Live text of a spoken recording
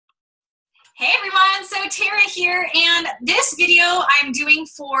Hey everyone, so Tara here, and this video I'm doing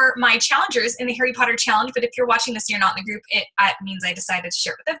for my challengers in the Harry Potter challenge, but if you're watching this and you're not in the group, it means I decided to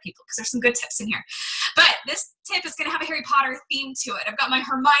share it with other people because there's some good tips in here. But this tip is going to have a Harry Potter theme to it. I've got my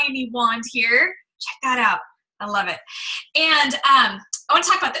Hermione wand here. Check that out. I love it. And I want to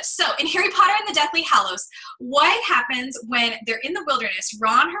talk about this. So in Harry Potter and the Deathly Hallows, what happens when they're in the wilderness?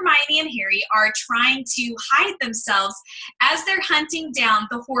 Ron, Hermione, and Harry are trying to hide themselves as they're hunting down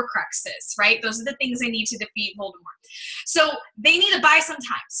the Horcruxes, right? Those are the things they need to defeat Voldemort. So they need to buy some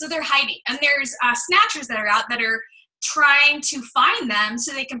time. So they're hiding. And there's snatchers that are out that are trying to find them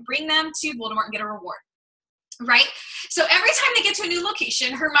so they can bring them to Voldemort and get a reward. Right? So every time they get to a new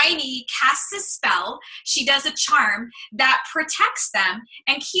location, Hermione casts a spell. She does a charm that protects them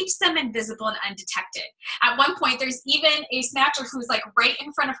and keeps them invisible and undetected. At one point, there's even a snatcher who's like right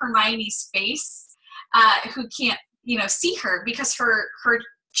in front of Hermione's face, who can't, see her because her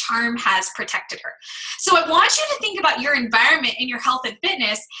charm has protected her. So I want you to think about your environment and your health and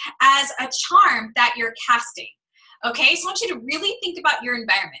fitness as a charm that you're casting. Okay, so I want you to really think about your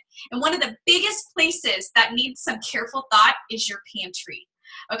environment. And one of the biggest places that needs some careful thought is your pantry.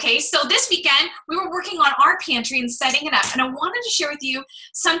 Okay, so this weekend, we were working on our pantry and setting it up. And I wanted to share with you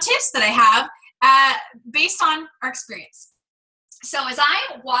some tips that I have based on our experience. So as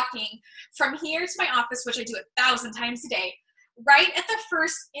I'm walking from here to my office, which I do 1,000 times a day, right at the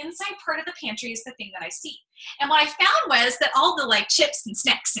first inside part of the pantry is the thing that I see. And what I found was that all the chips and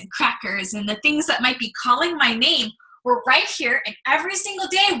snacks and crackers and the things that might be calling my name were right here. And every single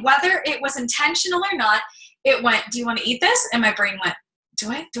day, whether it was intentional or not, it went, do you want to eat this? And my brain went,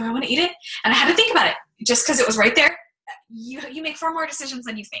 do I want to eat it? And I had to think about it. Just because it was right there, you make far more decisions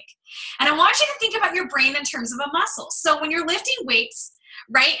than you think. And I want you to think about your brain in terms of a muscle. So when you're lifting weights,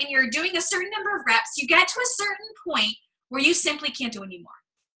 right, and you're doing a certain number of reps, you get to a certain point where you simply can't do anymore,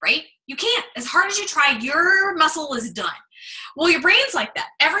 right? You can't. As hard as you try, your muscle is done. Well, your brain's like that.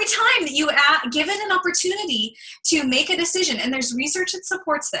 Every time that you give it an opportunity to make a decision, and there's research that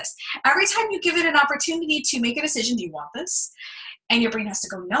supports this, every time you give it an opportunity to make a decision, do you want this? And your brain has to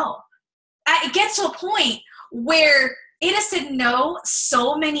go, no. It gets to a point where it has said no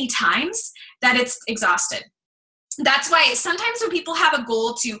so many times that it's exhausted. That's why sometimes when people have a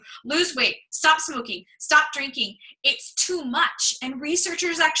goal to lose weight, stop smoking, stop drinking, it's too much. And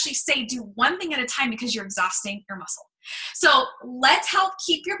researchers actually say do one thing at a time because you're exhausting your muscle. So let's help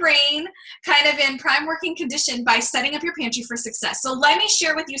keep your brain kind of in prime working condition by setting up your pantry for success. So let me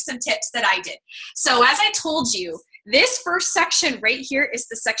share with you some tips that I did. So as I told you, this first section right here is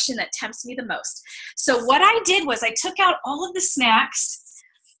the section that tempts me the most. So what I did was I took out all of the snacks.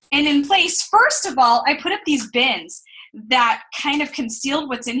 And in place, first of all, I put up these bins that kind of concealed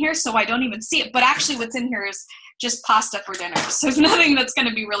what's in here so I don't even see it. But actually what's in here is just pasta for dinner. So there's nothing that's going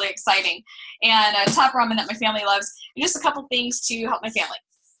to be really exciting. And top ramen that my family loves. And just a couple things to help my family.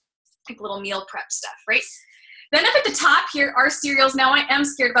 Like little meal prep stuff, right? Then up at the top here are cereals. Now I am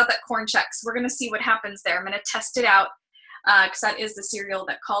scared about that corn Chex. We're going to see what happens there. I'm going to test it out because that is the cereal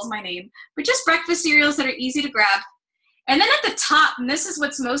that calls my name. But just breakfast cereals that are easy to grab. And then at the top, and this is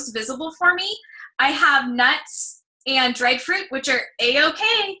what's most visible for me, I have nuts and dried fruit, which are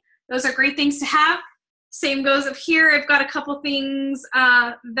A-okay. Those are great things to have. Same goes up here. I've got a couple things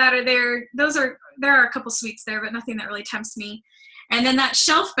that are there. There are a couple sweets there, but nothing that really tempts me. And then that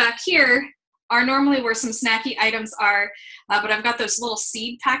shelf back here are normally where some snacky items are, but I've got those little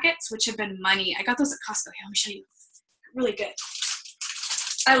seed packets, which have been money. I got those at Costco. Here, let me show you. Really good.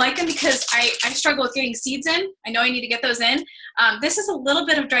 I like them because I struggle with getting seeds in. I know I need to get those in. This is a little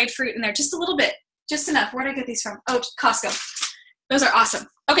bit of dried fruit in there, just a little bit, just enough. Where did I get these from? Oh, Costco. Those are awesome.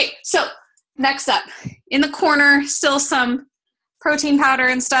 Okay, so next up, in the corner, still some protein powder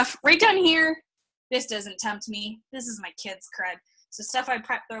and stuff. Right down here, this doesn't tempt me. This is my kids' crud. So stuff I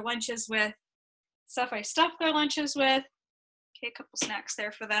prep their lunches with, stuff I stuff their lunches with. Okay, a couple snacks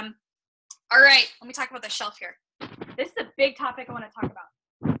there for them. All right, let me talk about the shelf here. This is a big topic I want to talk about.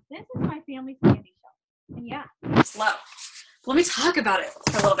 This is my family's candy shelf. And yeah, it's low. Let me talk about it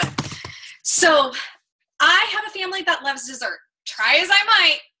for a little bit. So I have a family that loves dessert. Try as I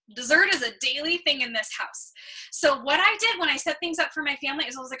might, dessert is a daily thing in this house. So what I did when I set things up for my family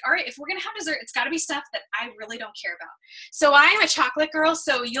is I was like, all right, if we're going to have dessert, it's got to be stuff that I really don't care about. So I am a chocolate girl.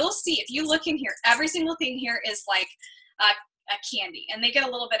 So you'll see, if you look in here, every single thing here is like a candy. And they get a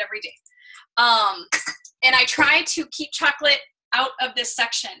little bit every day. And I try to keep chocolate out of this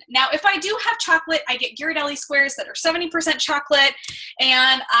section. Now, if I do have chocolate, I get Ghirardelli squares that are 70% chocolate,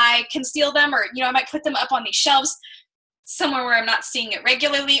 and I conceal them, or, I might put them up on these shelves somewhere where I'm not seeing it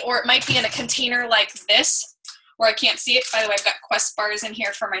regularly, or it might be in a container like this, where I can't see it. By the way, I've got Quest bars in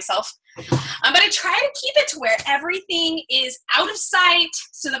here for myself. But I try to keep it to where everything is out of sight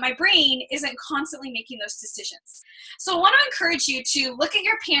so that my brain isn't constantly making those decisions. So I want to encourage you to look at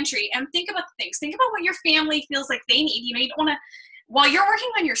your pantry and think about things. Think about what your family feels like they need. You don't want to, while you're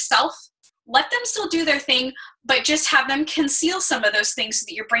working on yourself, let them still do their thing, but just have them conceal some of those things so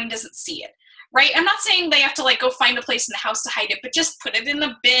that your brain doesn't see it. Right? I'm not saying they have to like go find a place in the house to hide it, but just put it in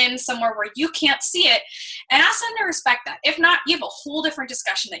the bin somewhere where you can't see it and ask them to respect that. If not, you have a whole different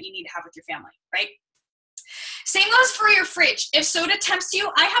discussion that you need to have with your family, right? Same goes for your fridge. If soda tempts you,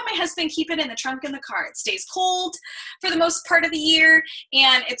 I have my husband keep it in the trunk in the car. It stays cold for the most part of the year,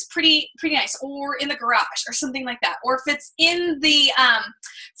 and it's pretty nice. Or in the garage or something like that. Or if it's in the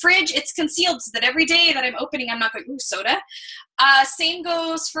fridge, it's concealed so that every day that I'm opening, I'm not going, ooh, soda. Same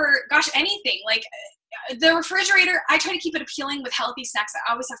goes for, gosh, anything. Like the refrigerator, I try to keep it appealing with healthy snacks.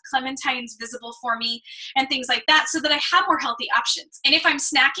 I always have clementines visible for me and things like that so that I have more healthy options. And if I'm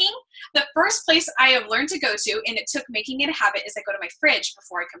snacking, the first place I have learned to go to, and it took making it a habit, is I go to my fridge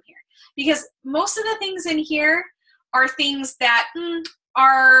before I come here. Because most of the things in here are things that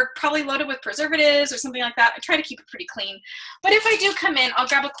are probably loaded with preservatives or something like that. I try to keep it pretty clean. But if I do come in, I'll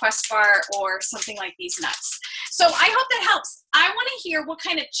grab a Quest bar or something like these nuts. So I hope that helps. I want to hear what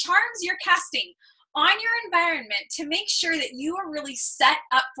kind of charms you're casting on your environment to make sure that you are really set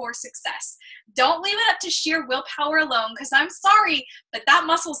up for success. Don't leave it up to sheer willpower alone, because I'm sorry, but that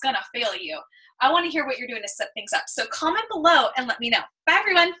muscle's gonna fail you. I want to hear what you're doing to set things up. So comment below and let me know. Bye,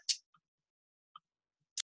 everyone.